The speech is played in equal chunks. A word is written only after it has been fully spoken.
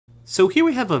So here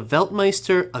we have a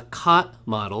Weltmeister Achat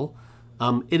model.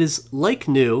 It is like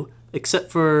new, except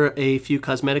for a few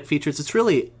cosmetic features. It's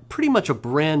really pretty much a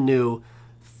brand new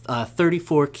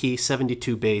 34 key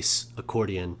 72 bass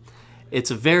accordion.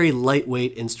 It's a very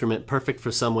lightweight instrument, perfect for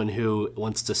someone who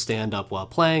wants to stand up while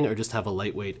playing or just have a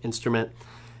lightweight instrument.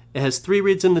 It has 3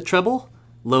 reeds in the treble,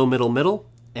 low, middle, middle,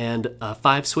 and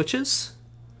 5 switches,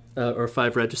 or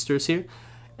 5 registers here.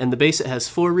 And the bass, it has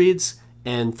 4 reeds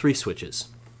and 3 switches.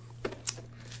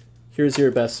 Here's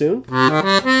your bassoon,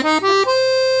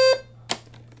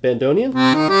 bandoneon,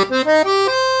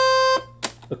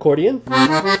 accordion,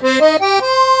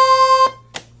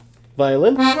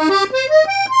 violin,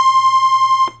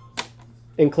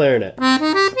 and clarinet.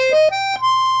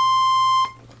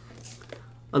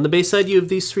 On the bass side, you have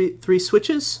these three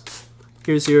switches.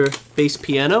 Here's your bass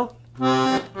piano,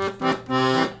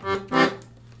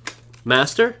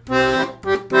 master,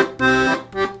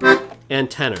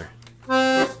 and tenor.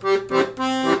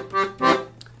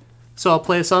 So I'll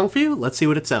play a song for you. Let's see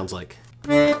what it sounds like.